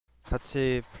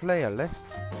같이 플레이할래?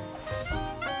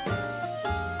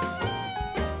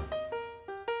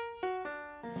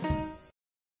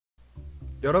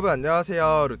 여러분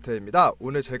안녕하세요, 루테입니다.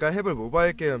 오늘 제가 해볼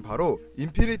모바일 게임은 바로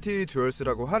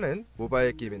인피니티듀얼스라고 하는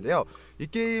모바일 게임인데요. 이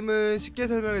게임은 쉽게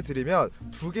설명해 드리면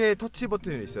두 개의 터치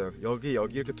버튼이 있어요. 여기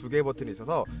이렇게 두 개의 버튼이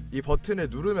있어서 이 버튼을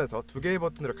누르면서 두 개의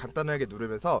버튼으로 간단하게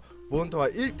누르면서 몬스터와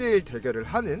 1대1 대결을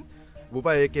하는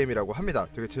모바일 게임이라고 합니다.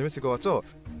 되게 재밌을 것 같죠?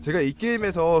 제가 이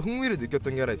게임에서 흥미를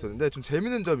느꼈던 게 하나 있었는데 좀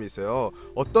재밌는 점이 있어요.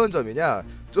 어떤 점이냐,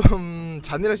 좀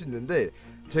잔인할 수 있는데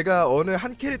제가 어느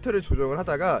한 캐릭터를 조정을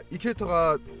하다가 이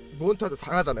캐릭터가 몬스터한테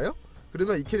당하잖아요?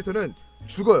 그러면 이 캐릭터는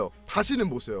죽어요. 다시는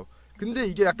못 써요. 근데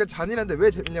이게 약간 잔인한데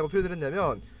왜 재밌냐고 표현을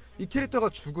했냐면, 이 캐릭터가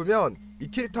죽으면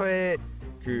이 캐릭터의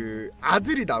그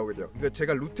아들이 나오게 돼요. 그러니까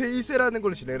제가 루테 1세라는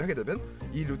걸로 진행을 하게 되면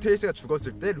이 루테 1세가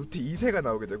죽었을 때 루테 2세가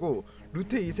나오게 되고,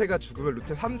 루테 2세가 죽으면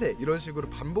루테 3세, 이런 식으로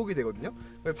반복이 되거든요.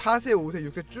 4세, 5세,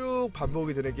 6세 쭉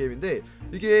반복이 되는 게임인데,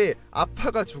 이게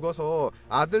아빠가 죽어서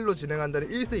아들로 진행한다는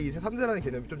 1세, 2세, 3세라는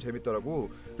개념이 좀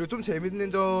재밌더라고. 그리고 좀 재밌는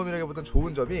점이라기보다는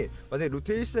좋은 점이, 만약에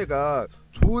루테 1세가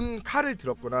좋은 칼을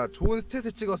들었거나 좋은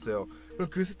스탯을 찍었어요. 그럼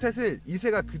그 스탯을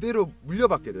 2세가 그대로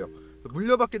물려받게 돼요.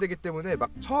 물려받게 되기 때문에 막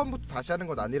처음부터 다시 하는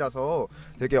건 아니라서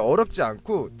되게 어렵지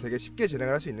않고 되게 쉽게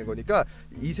진행을 할 수 있는 거니까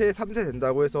 2세, 3세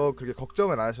된다고 해서 그렇게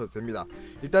걱정은 안 하셔도 됩니다.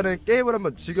 일단은 게임을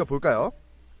한번 즐겨볼까요?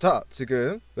 자,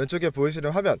 지금 왼쪽에 보이시는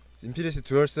화면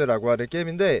인피니티듀얼스라고 하는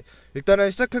게임인데,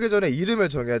 일단은 시작하기 전에 이름을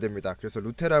정해야 됩니다. 그래서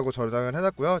루테라고 저장을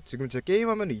해놨고요. 지금 제 게임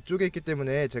화면은 이쪽에 있기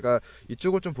때문에 제가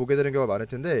이쪽을 좀 보게 되는 경우가 많을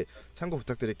텐데 참고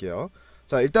부탁드릴게요.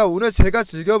 자, 일단 오늘 제가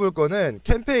즐겨볼 거는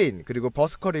캠페인, 그리고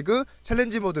버스커리그,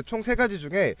 챌린지 모드 총 3가지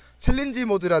중에 챌린지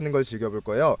모드라는 걸 즐겨볼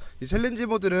거예요. 이 챌린지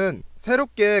모드는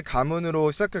새롭게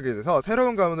가문으로 시작하게 돼서,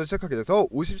 새로운 가문으로 시작하게 돼서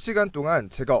 50시간 동안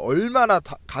제가 얼마나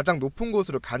가장 높은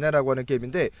곳으로 가냐라고 하는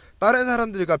게임인데, 다른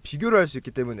사람들과 비교를 할 수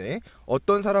있기 때문에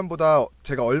어떤 사람보다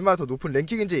제가 얼마나 더 높은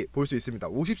랭킹인지 볼 수 있습니다.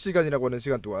 50시간이라고 하는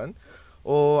시간 동안.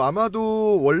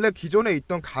 아마도 원래 기존에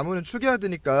있던 가문은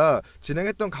초기화되니까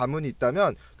진행했던 가문이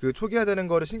있다면 그 초기화되는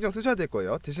거를 신경 쓰셔야 될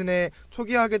거예요. 대신에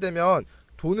초기화하게 되면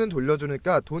돈은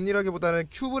돌려주니까, 돈이라기보다는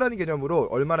큐브라는 개념으로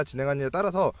얼마나 진행하느냐에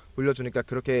따라서 돌려주니까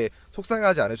그렇게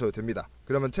속상해하지 않으셔도 됩니다.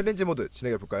 그러면 챌린지 모드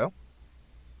진행해 볼까요?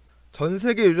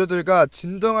 전세계 유저들과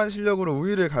진정한 실력으로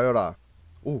우위를 가려라.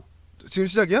 오, 지금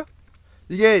시작이야?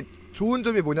 이게 좋은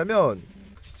점이 뭐냐면,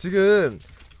 지금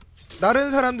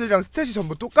다른 사람들이랑 스탯이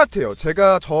전부 똑같아요.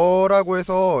 제가 저라고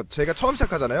해서 제가 처음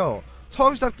시작하잖아요.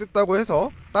 처음 시작했다고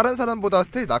해서 다른 사람보다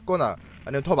스탯이 낮거나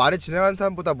아니면 더 많이 진행한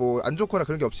사람보다 뭐 안 좋거나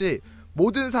그런 게 없이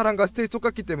모든 사람과 스탯이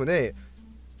똑같기 때문에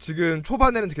지금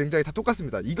초반에는 굉장히 다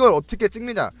똑같습니다. 이걸 어떻게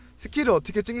찍느냐, 스킬을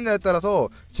어떻게 찍느냐에 따라서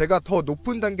제가 더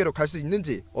높은 단계로 갈 수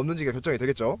있는지 없는지가 결정이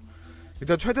되겠죠.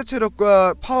 일단 최대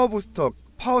체력과 파워 부스터,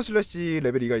 파워 슬래시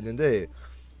레벨 2가 있는데,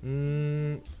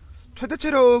 최대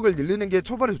체력을 늘리는 게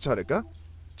초반에 좋지 않을까?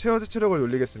 최대 체력을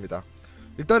올리겠습니다.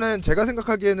 일단은 제가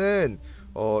생각하기에는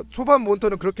초반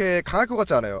몬스터는 그렇게 강할 것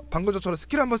같지 않아요. 방금 전처럼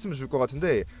스킬 한번 쓰면 죽을 것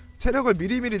같은데, 체력을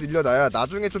미리미리 늘려놔야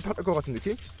나중에 좀 편할 것 같은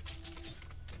느낌?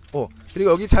 그리고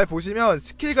여기 잘 보시면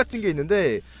스킬 같은 게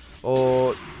있는데,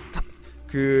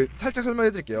 살짝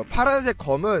설명해 드릴게요. 파란색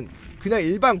검은 그냥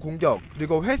일반 공격,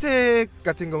 그리고 회색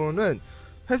같은 경우는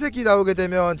회색이 나오게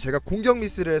되면 제가 공격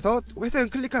미스를 해서 회색은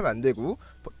클릭하면 안되고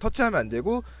터치하면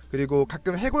안되고, 그리고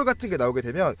가끔 해골 같은 게 나오게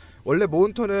되면, 원래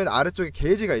몬스터는 아래쪽에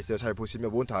게이지가 있어요. 잘 보시면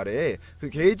몬스터 아래에 그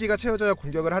게이지가 채워져야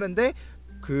공격을 하는데,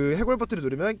 그 해골 버튼을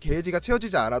누르면 게이지가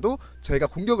채워지지 않아도 저희가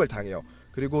공격을 당해요.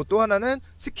 그리고 또 하나는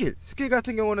스킬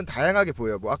같은 경우는 다양하게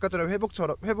보여요. 뭐 아까 전에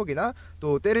회복이나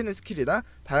또 때리는 스킬이나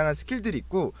다양한 스킬들이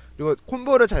있고, 그리고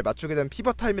콤보를 잘 맞추게 되면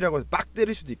피벗 타임이라고 해서 막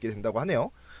때릴 수도 있게 된다고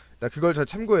하네요. 그걸 잘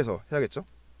참고해서 해야겠죠.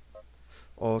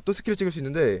 또 스킬을 찍을 수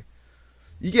있는데,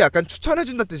 이게 약간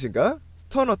추천해준다는 뜻인가?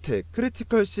 스턴 어택,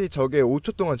 크리티컬 시 적의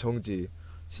 5초 동안 정지,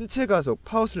 신체 가속,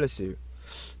 파워 슬래시.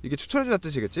 이게 추천해준다는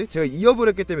뜻이겠지? 제가 2업을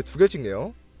했기 때문에 2개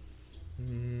찍네요.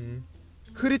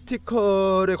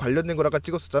 크리티컬에 관련된 걸 아까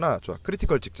찍었었잖아. 좋아,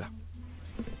 크리티컬 찍자.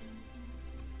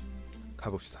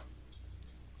 가봅시다.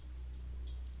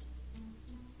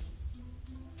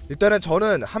 일단은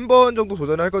저는 한 번 정도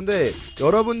도전을 할 건데,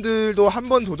 여러분들도 한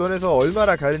번 도전해서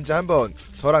얼마나 가는지 한번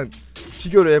저랑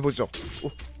비교를 해보죠.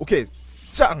 오케이,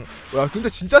 짱! 와, 근데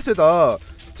진짜 세다.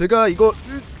 제가 이거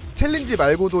챌린지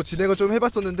말고도 진행을 좀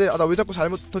해봤었는데, 나 왜 자꾸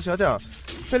잘못 터치하자.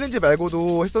 챌린지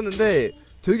말고도 했었는데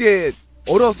되게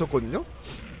어려웠었거든요.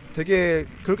 되게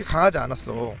그렇게 강하지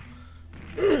않았어.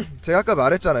 제가 아까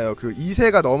말했잖아요. 그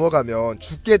 2세가 넘어가면,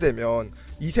 죽게 되면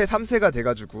 2세, 3세가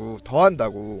돼가지고 더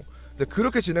한다고.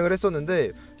 그렇게 진행을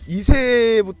했었는데,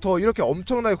 2세부터 이렇게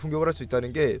엄청나게 공격을 할 수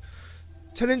있다는 게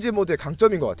챌린지 모드의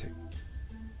강점인 것 같아.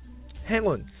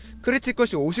 행운,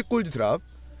 크리티컬시 50골드 드랍.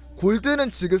 골드는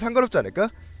지금 상관없지 않을까?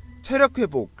 체력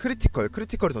회복,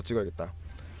 크리티컬을 더 찍어야겠다.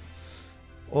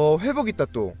 회복 있다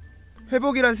또.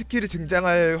 회복이란 스킬이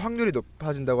등장할 확률이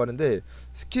높아진다고 하는데,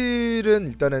 스킬은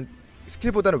일단은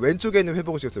스킬보다는 왼쪽에 있는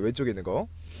회복을 찍었어요. 왼쪽에 있는 거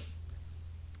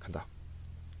간다.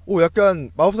 오,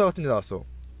 약간 마법사 같은 데 나왔어.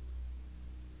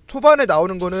 초반에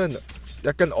나오는 거는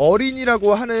약간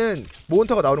어린이라고 하는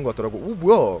몬스터가 나오는 것 같더라고. 오,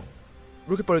 뭐야, 왜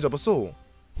이렇게 빨리 잡았어?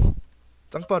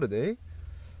 짱 빠르네.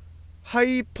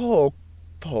 하이퍼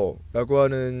억퍼라고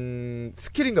하는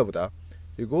스킬인가 보다.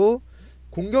 그리고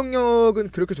공격력은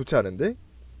그렇게 좋지 않은데,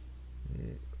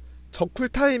 적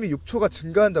쿨타임이 6초가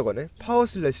증가한다고 하네. 파워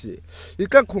슬래시.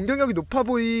 일단 공격력이 높아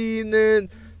보이는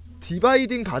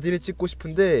디바이딩 바디를 찍고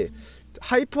싶은데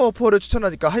하이퍼 어퍼를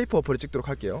추천하니까 하이퍼 어퍼를 찍도록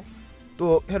할게요.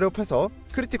 또 헤르업해서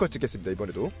크리티컬 찍겠습니다.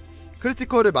 이번에도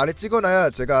크리티컬을 많이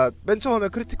찍어놔야, 제가 맨 처음에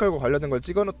크리티컬과 관련된 걸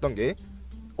찍어놨던 게,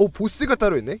 오, 보스가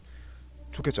따로 있네.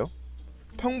 좋겠죠.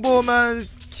 평범한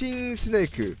킹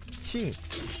스네이크 킹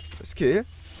스킬.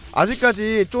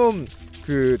 아직까지 좀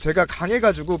제가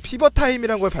강해가지고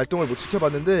피벗타임이란 걸 발동을 못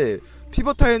시켜봤는데,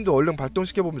 피벗타임도 얼른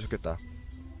발동시켜보면 좋겠다.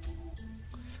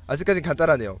 아직까진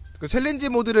간단하네요. 그 챌린지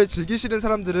모드를 즐기시는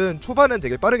사람들은 초반은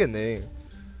되게 빠르겠네.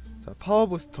 자, 파워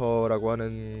부스터라고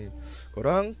하는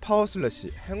거랑 파워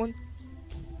슬래시, 행운,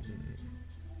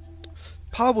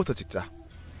 파워 부스터 찍자.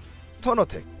 스턴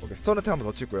어택. 오케이, 스턴 어택 한번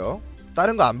더 찍고요.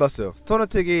 다른 거 안 봤어요. 스턴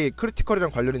어택이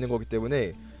크리티컬이랑 관련 있는 거기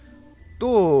때문에.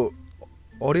 또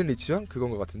어린 리치형 그건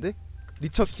것 같은데.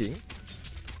 리처킹.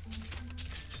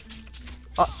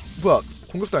 아, 뭐야,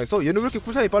 공격당했어? 얘는 왜 이렇게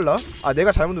쿨타임이 빨라? 아,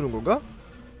 내가 잘못 누른 건가?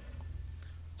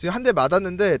 지금 한 대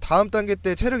맞았는데 다음 단계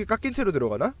때 체력이 깎인 채로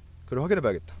들어가나? 그걸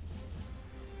확인해봐야겠다.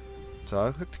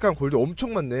 자, 획득한 골드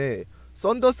엄청 많네.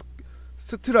 썬더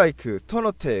스트라이크, 스턴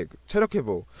어택, 체력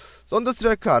회복. 썬더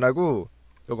스트라이크 안하고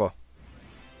요거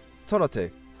스턴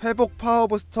어택, 회복, 파워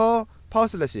부스터, 파워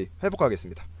슬래시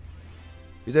회복하겠습니다.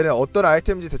 이제는 어떤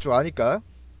아이템인지 대충 아니까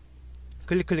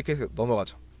클릭해서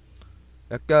넘어가죠.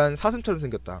 약간 사슴처럼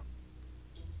생겼다.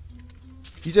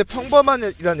 이제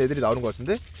평범한이라는 애들이 나오는 것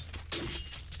같은데?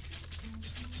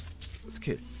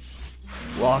 스킬.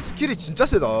 와, 스킬이 진짜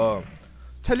세다.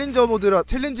 챌린지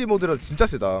모드라 진짜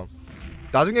세다.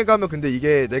 나중에 가면 근데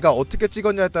이게 내가 어떻게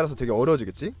찍었냐에 따라서 되게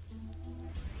어려워지겠지?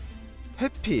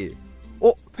 회피.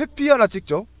 회피 하나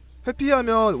찍죠?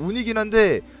 회피하면 운이긴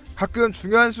한데 가끔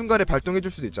중요한 순간에 발동해줄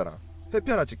수도 있잖아.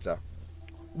 회피 하나 찍자.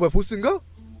 뭐야, 보스인가?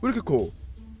 왜 이렇게 커?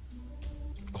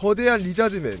 거대한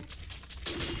리자드맨.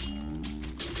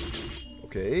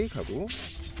 오케이, 가고.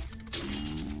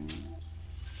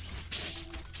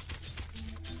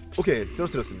 오케이,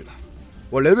 쓰러뜨렸습니다.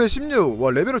 와, 레벨 16.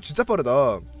 와, 레벨업 진짜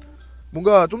빠르다.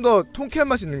 뭔가 좀 더 통쾌한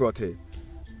맛이 있는 것 같아.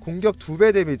 공격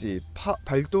 2배 데미지,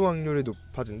 발동 확률이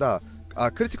높아진다. 아,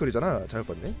 크리티컬이잖아. 잘못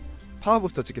봤네. 파워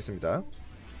부스터 찍겠습니다.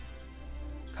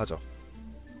 가죠.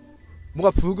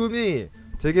 뭔가 부금이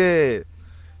되게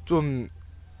좀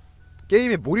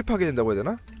게임에 몰입하게 된다고 해야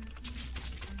되나?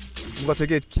 뭔가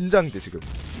되게 긴장돼 지금.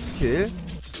 스킬.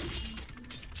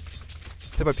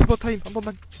 제발 피벗타임 한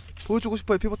번만 보여주고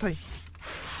싶어요. 피벗타임.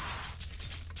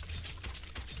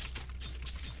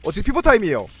 지금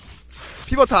피벗타임이에요.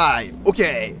 피벗타임.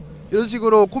 오케이. 이런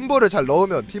식으로 콤보를 잘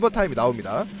넣으면 피벗타임이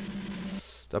나옵니다.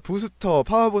 자, 부스터,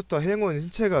 파워 부스터, 행운,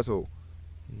 신체 가속.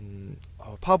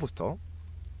 파워 부스터.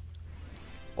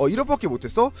 1업밖에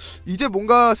못했어? 이제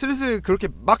뭔가 슬슬 그렇게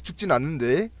막 죽진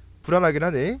않는데 불안하긴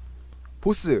하네.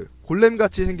 보스,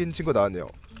 골렘같이 생긴 친구 나왔네요.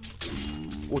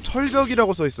 오,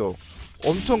 철벽이라고 써있어.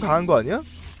 엄청 강한 거 아니야?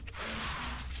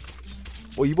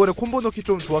 이번에 콤보 넣기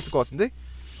좀 좋았을 것 같은데?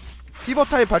 피벗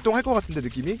타입 발동할 것 같은데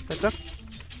느낌이? 살짝?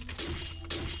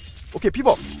 오케이,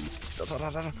 피벗!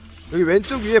 여기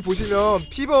왼쪽 위에 보시면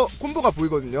피벗 콤보가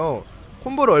보이거든요.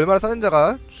 콤보를 얼마나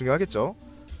쌓는자가 중요하겠죠.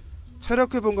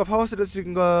 체력 회복과 파워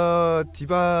슬래시과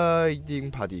디바이딩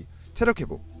바디. 체력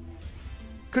회복,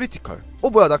 크리티컬.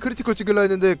 뭐야, 나 크리티컬 찍으려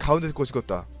했는데 가운데 거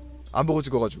찍었다. 안 보고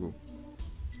찍어가지고.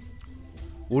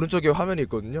 오른쪽에 화면이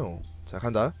있거든요. 자,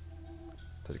 간다.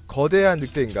 다시 거대한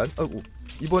늑대인간. 아이고,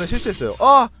 이번에 실수했어요.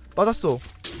 아! 맞았어.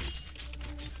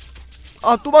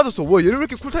 아, 또 맞았어. 와, 얘는 왜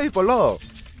이렇게 쿨타임이 빨라?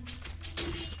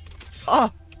 아!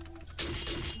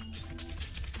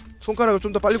 손가락을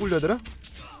좀 더 빨리 굴려야 되나?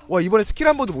 와, 이번에 스킬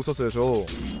한 번도 못 썼어요 저.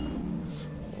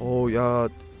 야,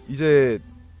 이제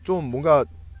좀 뭔가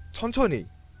천천히,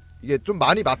 이게 좀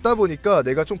많이 맞다 보니까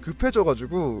내가 좀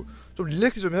급해져가지고 좀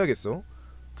릴렉스 좀 해야겠어.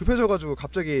 급해져가지고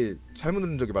갑자기 잘못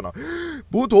누른 적이 많아.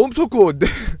 뭐 더 엄청 커.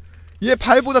 얘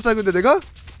발보다 작은데 내가?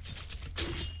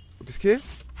 오케이, 스킬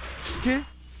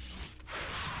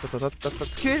따따따따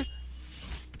스킬.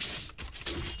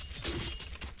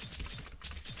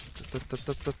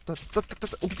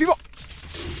 오케이 피버!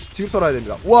 지금 썰어야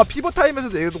됩니다. 와 피버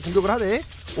타임에서도 얘도 공격을 하네.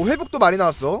 오 회복도 많이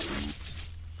나왔어.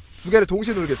 두 개를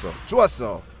동시에 누르겠어.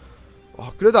 좋았어.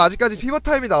 그래도 아직까지 피버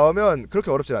타임이 나오면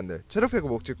그렇게 어렵진 않네. 체력 회복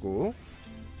못 찍고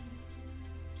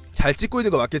잘 찍고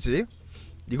있는 거 맞겠지?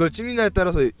 이걸 찍느냐에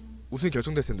따라서 우승이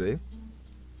결정될 텐데.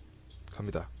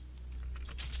 갑니다.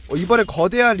 이번엔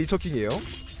거대한 리처킹이에요.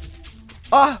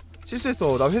 아!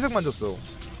 실수했어. 나 회색 만졌어.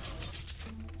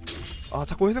 아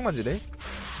자꾸 회색 만지네.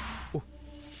 오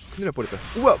큰일 날 뻔했다.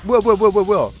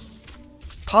 뭐야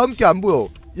다음 게 안 보여.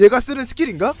 얘가 쓰는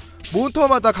스킬인가?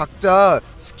 몬스터마다 각자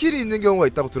스킬이 있는 경우가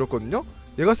있다고 들었거든요?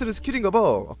 얘가 쓰는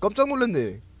스킬인가봐. 깜짝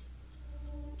놀랐네.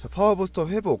 자 파워부스터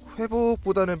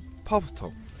회복보다는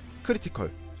파워부스터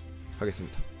크리티컬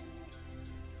가겠습니다.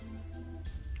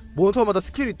 몬스터마다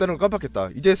스킬이 있다는 걸 깜빡했다.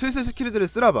 이제 슬슬 스킬들을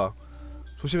쓰라봐.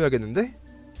 조심해야겠는데?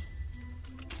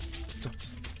 자,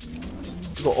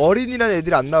 이거 어린이라는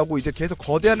애들이 안 나오고 이제 계속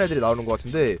거대한 애들이 나오는 것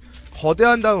같은데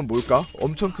거대한 다음은 뭘까?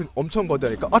 엄청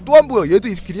거대하니까. 아 또 안 보여. 얘도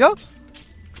이 스킬이야?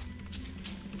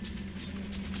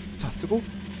 자 쓰고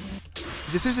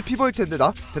이제 슬슬 피버일 텐데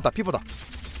나 됐다. 피버다.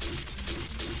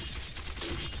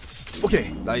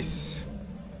 오케이 나이스.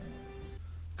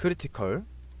 크리티컬.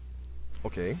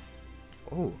 오케이.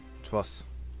 오 좋았어.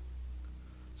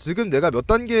 지금 내가 몇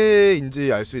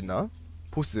단계인지 알 수 있나?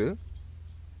 보스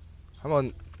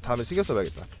한번 다음에 신경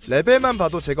써봐야겠다. 레벨만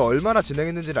봐도 제가 얼마나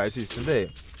진행했는지를 알 수 있는데.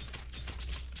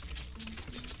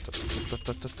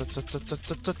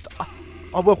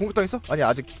 아 뭐야 공격당했어? 아니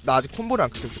나 아직 콤보를 안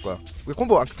켰을 거야. 왜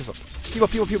콤보 안 켰어? 피버.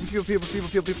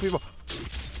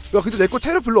 야 근데 내 거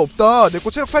체력 별로 없다. 내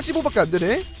거 체력 85밖에 안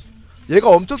되네. 얘가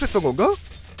엄청 셌던 건가?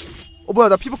 뭐야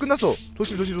나 피버 끝났어.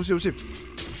 조심.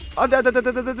 안돼.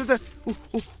 오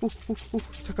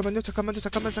잠깐만요.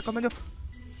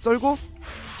 썰고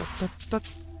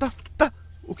따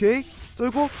오케이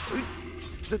썰고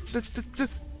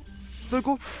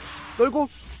썰고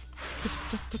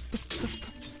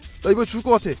나 이번에 죽을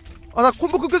것 같아. 아 나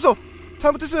콤보 끊겼어.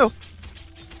 잘못했어요.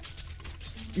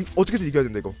 어떻게든 이겨야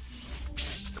된다 이거.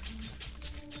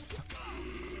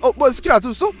 뭐야 스킬 안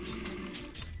써줬어?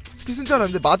 스킬 쓴 줄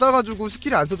알았는데 맞아가지고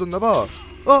스킬이 안 써졌나봐.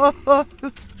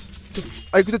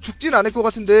 아니 근데 죽진 않을 것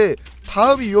같은데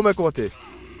다음이 위험할 것 같아.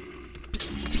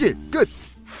 스킬 끝.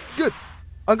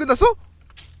 안 끝났어?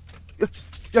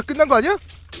 야 끝난 거 아니야?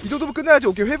 이 정도면 끝나야지.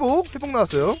 오케이 회복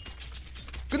나왔어요.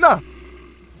 끝나.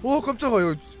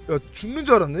 깜짝아. 야 죽는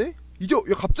줄 알았네. 이제 야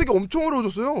갑자기 엄청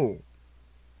어려워졌어요.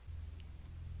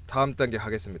 다음 단계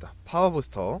가겠습니다.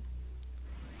 파워부스터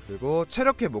그리고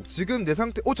체력 회복. 지금 내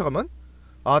상태. 잠깐만.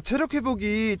 체력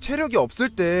회복이 체력이 없을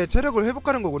때 체력을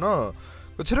회복하는 거구나.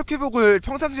 체력 회복을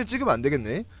평상시에 찍으면 안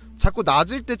되겠네. 자꾸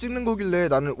낮을 때 찍는 거길래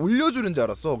나는 올려주는 줄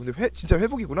알았어. 근데 진짜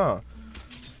회복이구나.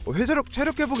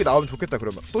 체력 회복이 나오면 좋겠다.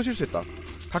 그러면 또 실수했다.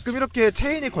 가끔 이렇게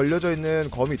체인이 걸려져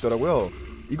있는 검이 있더라고요.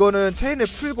 이거는 체인을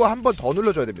풀고 한 번 더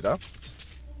눌러줘야 됩니다.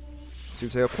 지금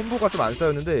제가 콤보가 좀 안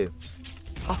쌓였는데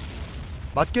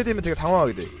맞게 되면 되게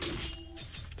당황하게 돼.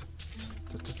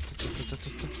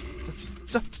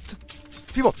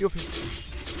 피버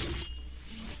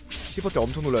때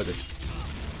엄청 눌러야 돼.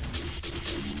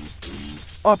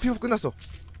 피버 끝났어.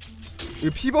 이거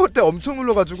피버 때 엄청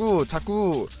눌러가지고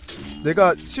자꾸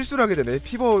내가 실수를 하게 되네.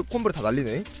 피버 콤보를 다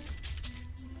날리네.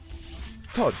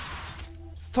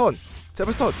 스턴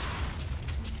제발 스턴.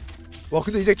 와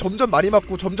근데 이제 점점 많이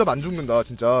맞고 점점 안 죽는다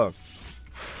진짜.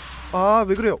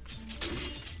 왜 그래요?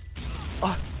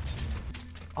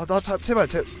 나 제발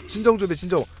진정 좀 해.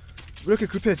 진정. 왜 이렇게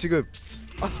급해 지금.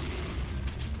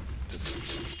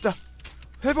 자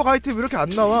회복 아이템 왜 이렇게 안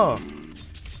나와?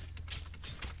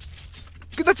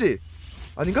 끝났지?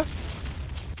 아닌가?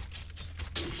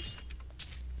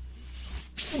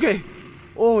 오케이.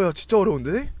 야 진짜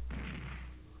어려운데?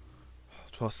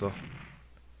 좋았어.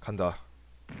 간다.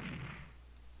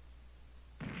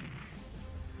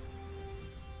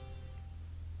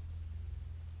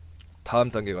 다음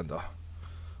단계 간다.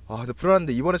 근데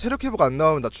불안한데 이번에 체력 회복 안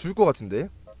나오면 나 죽을 것 같은데.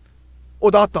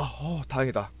 나왔다.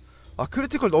 다행이다.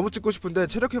 크리티컬 너무 찍고 싶은데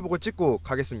체력 회복을 찍고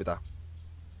가겠습니다.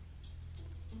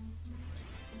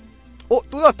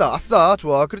 또 나왔다. 아싸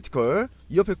좋아. 크리티컬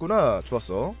 2업 했구나.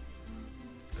 좋았어.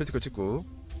 크리티컬 찍고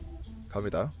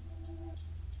갑니다.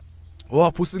 와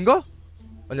보스인가?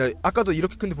 아니야 아까도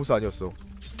이렇게 큰데 보스 아니었어.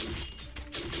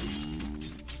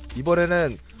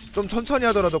 이번에는 좀 천천히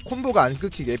하더라도 콤보가 안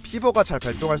끊기게 피버가 잘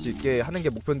발동할 수 있게 하는 게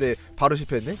목표인데 바로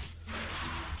실패했네?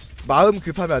 마음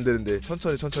급하면 안 되는데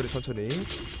천천히.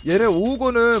 얘네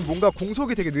오우거는 뭔가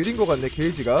공속이 되게 느린 것 같네.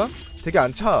 게이지가 되게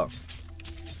안 차.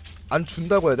 안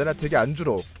준다고 해야 되나? 되게 안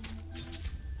줄어.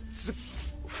 쓱.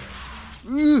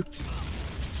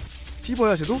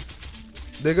 피버야 쟤도?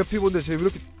 내가 피본데 쟤 왜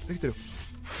이렇게 때려.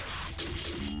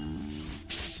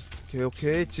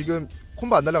 오케이 지금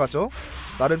콤보 안 날라갔죠?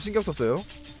 나름 신경 썼어요.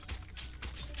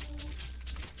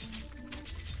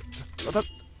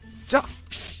 자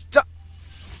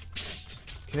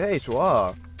오케이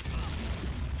좋아.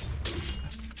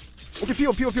 오케이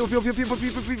피버.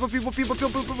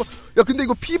 야 근데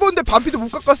이거 피버인데 반피도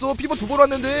못 깎았어. 피버 2번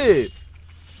왔는데.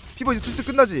 피버 이제 슬슬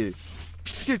끝나지.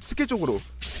 스킬 쪽으로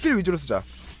스킬 위주로 쓰자.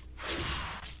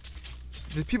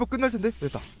 이제 피버 끝날텐데.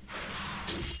 됐다.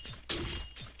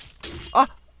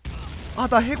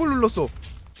 나 해골 눌렀어.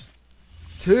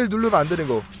 제일 누르면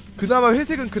안되는거. 그나마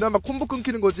회색은 그나마 콤보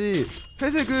끊기는거지.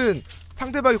 회색은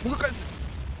상대방이 공격까지.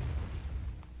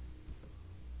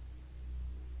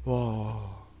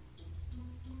 와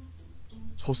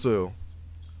졌어요.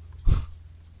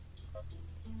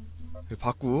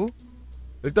 바꾸.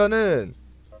 일단은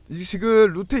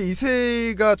지금 루테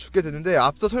 2세가 죽게 되는데,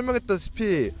 앞서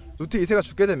설명했다시피 루테 2세가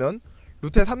죽게 되면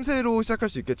루테 3세로 시작할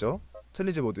수 있겠죠.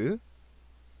 챌린지 모드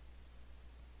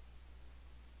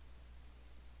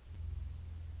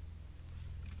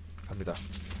갑니다.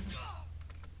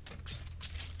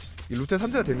 이 루테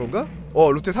 3세가 된 건가?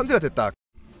 루테 3세가 됐다.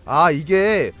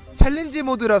 이게 챌린지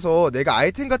모드라서 내가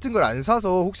아이템 같은 걸 안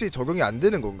사서 혹시 적용이 안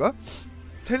되는 건가?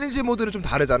 챌린지 모드는 좀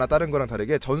다르잖아. 다른 거랑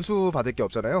다르게 전수 받을 게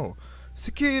없잖아요.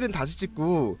 스킬은 다시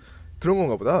찍고 그런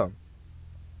건가 보다.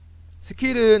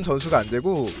 스킬은 전수가 안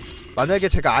되고, 만약에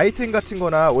제가 아이템 같은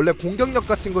거나 원래 공격력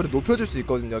같은 거를 높여줄 수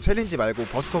있거든요. 챌린지 말고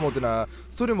버스커 모드나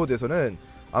스토리 모드에서는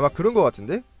아마 그런 거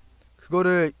같은데,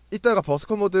 그거를 이따가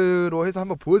버스커 모드로 해서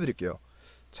한번 보여드릴게요.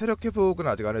 체력 회복은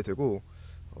아직 안 해도 되고,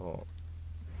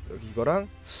 여기 이거랑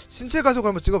신체 가속을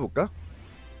한번 찍어볼까?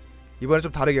 이번엔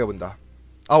좀 다르게 가본다.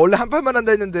 원래 한 판만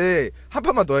한다 했는데 한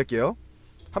판만 더 할게요.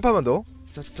 한 판만 더.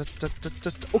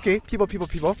 짜짜짜짜짜. 오케이 피버.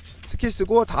 스킬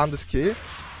쓰고 다음도 스킬.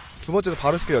 두 번째도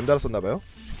바로 스킬 연달아 썼나봐요.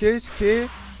 스킬.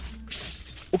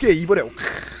 오케이 이번에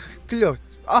클리어.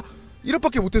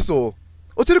 1업밖에 못했어.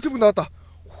 체력 회복 나왔다.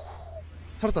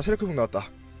 살았다. 체력 회복 나왔다.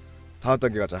 다음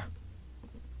단계 가자.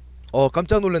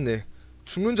 깜짝 놀랐네.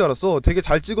 죽는 줄 알았어. 되게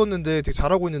잘 찍었는데, 되게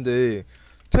잘하고 있는데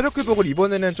체력 회복을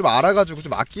이번에는 좀 알아가지고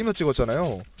좀 아끼며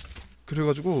찍었잖아요.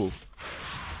 그래가지고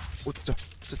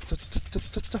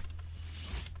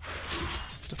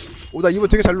나 이번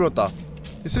되게 잘 눌렀다.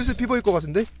 슬슬 피버일 것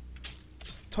같은데?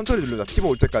 천천히 누르자. 피버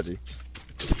올 때까지.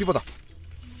 피버다.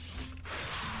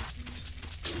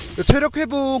 체력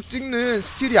회복 찍는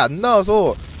스킬이 안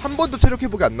나와서 한 번도 체력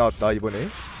회복이 안 나왔다 이번에.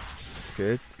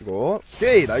 오케이 이거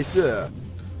오케이 나이스.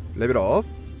 레벨업.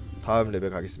 다음 레벨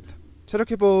가겠습니다.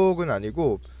 체력 회복은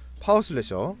아니고 파워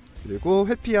슬래셔, 그리고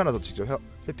회피 하나 더 찍죠.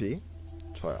 회피.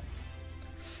 좋아요.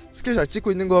 스킬 잘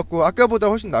찍고 있는 것 같고 아까보다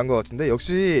훨씬 나은 것 같은데,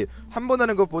 역시 한 번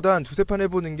하는 것보단 두세 판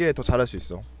해보는 게 더 잘할 수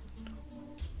있어.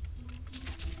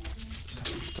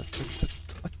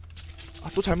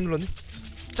 또 잘못 눌렀네.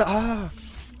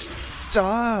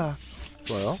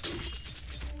 좋아요.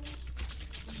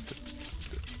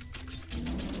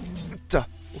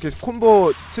 오케이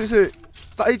콤보 슬슬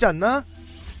따이지 않나?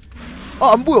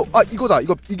 안 보여. 이거다.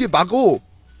 이게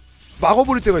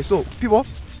막어버릴 때가 있어. 피버.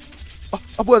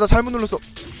 뭐야 나 잘못 눌렀어.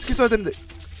 스킬 써야 되는데.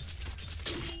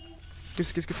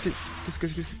 스킬.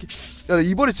 야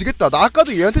이번에 지겠다. 나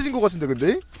아까도 얘한테 진 것 같은데.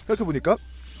 근데 생각해보니까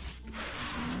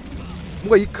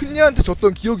뭔가 이 큰 얘한테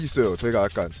졌던 기억이 있어요. 저희가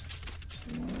약간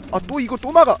또 이거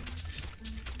또 막아.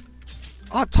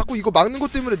 자꾸 이거 막는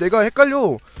것 때문에 내가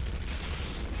헷갈려.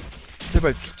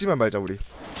 제발 죽지만 말자 우리.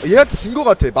 얘한테 진 거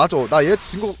같아. 맞아. 나 얘한테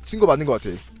진 거 맞는 거 같아.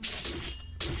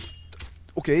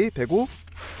 오케이 105.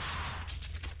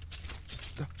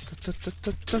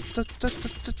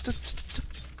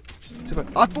 제발.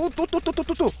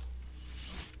 또.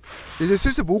 이제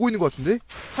슬슬 모으고 있는 거 같은데.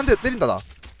 한 대 때린다 나.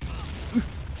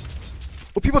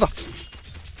 피버다.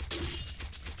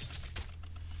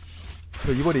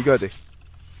 이번에 이겨야 돼.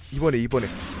 이번에.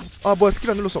 뭐야 스킬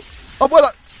안 눌렀어. 뭐야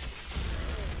나.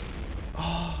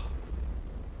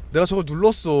 내가 저걸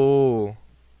눌렀어.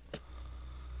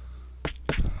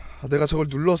 내가 저걸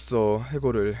눌렀어.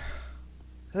 해골을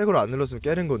안 눌렀으면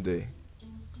깨는 건데.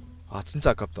 진짜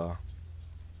아깝다.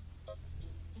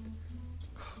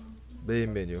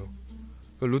 메인 메뉴.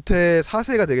 루테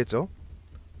 4세가 되겠죠?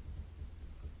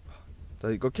 자,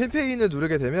 이거 캠페인을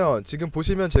누르게 되면 지금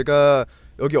보시면 제가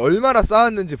여기 얼마나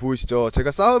쌓았는지 보이시죠?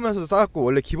 제가 쌓으면서도 쌓았고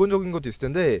원래 기본적인 것도 있을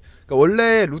텐데, 그러니까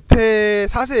원래 루테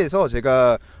 4세에서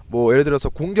제가 뭐 예를 들어서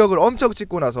공격을 엄청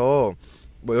찍고 나서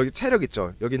뭐 여기 체력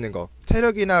있죠? 여기 있는 거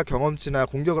체력이나 경험치나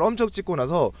공격을 엄청 찍고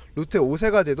나서 루테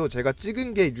 5세가 돼도 제가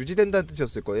찍은 게 유지된다는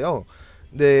뜻이었을 거예요.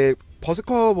 근데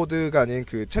버스커 모드가 아닌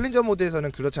그 챌린저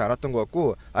모드에서는 그렇지 않았던 것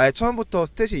같고, 아예 처음부터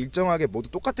스탯이 일정하게 모두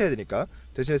똑같아야 되니까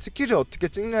대신에 스킬을 어떻게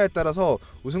찍냐에 따라서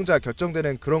우승자가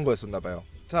결정되는 그런 거였었나봐요.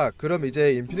 자, 그럼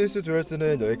이제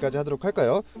인피니티듀얼스는 여기까지 하도록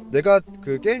할까요? 내가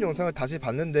그 게임 영상을 다시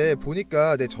봤는데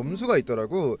보니까 내 점수가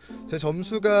있더라고. 제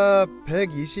점수가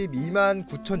 122만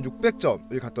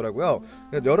 9,600점을 갔더라고요.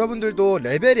 여러분들도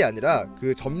레벨이 아니라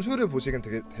그 점수를 보시면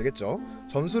되겠죠.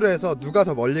 점수로 해서 누가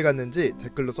더 멀리 갔는지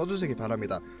댓글로 써주시기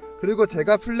바랍니다. 그리고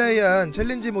제가 플레이한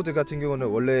챌린지 모드 같은 경우는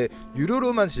원래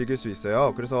유료로만 즐길 수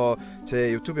있어요. 그래서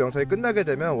제 유튜브 영상이 끝나게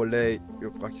되면 원래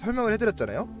설명을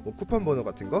해드렸잖아요. 뭐 쿠폰 번호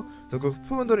같은 거. 그래서 그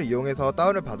쿠폰 번호를 이용해서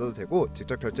다운을 받아도 되고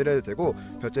직접 결제를 해도 되고,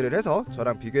 결제를 해서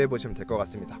저랑 비교해 보시면 될 것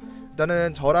같습니다.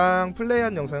 일단은 저랑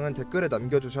플레이한 영상은 댓글에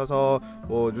남겨주셔서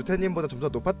뭐 루테님보다 점수가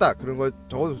높았다 그런 걸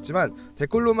적어줬지만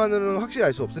댓글로만은 확실히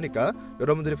알 수 없으니까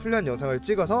여러분들이 플레이한 영상을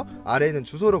찍어서 아래에 있는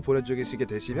주소로 보내주시게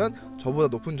되시면 저보다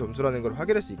높은 점수라는 걸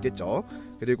확인할 수 있겠죠.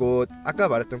 그리고 아까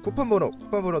말했던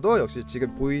쿠폰번호도 역시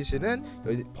지금 보이시는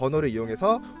번호를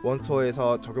이용해서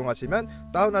원스토어에서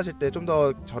적용하시면 다운하실 때 좀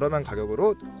더 저렴한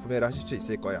가격으로 구매를 하실 수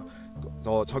있을 거예요.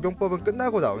 그래서 적용법은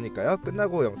끝나고 나오니까요.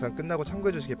 영상 끝나고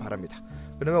참고해 주시기 바랍니다.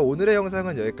 그러면 오늘의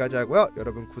영상은 여기까지 하고요.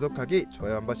 여러분 구독하기,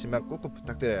 좋아요 한 번씩만 꾹꾹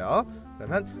부탁드려요.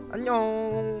 그러면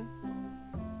안녕.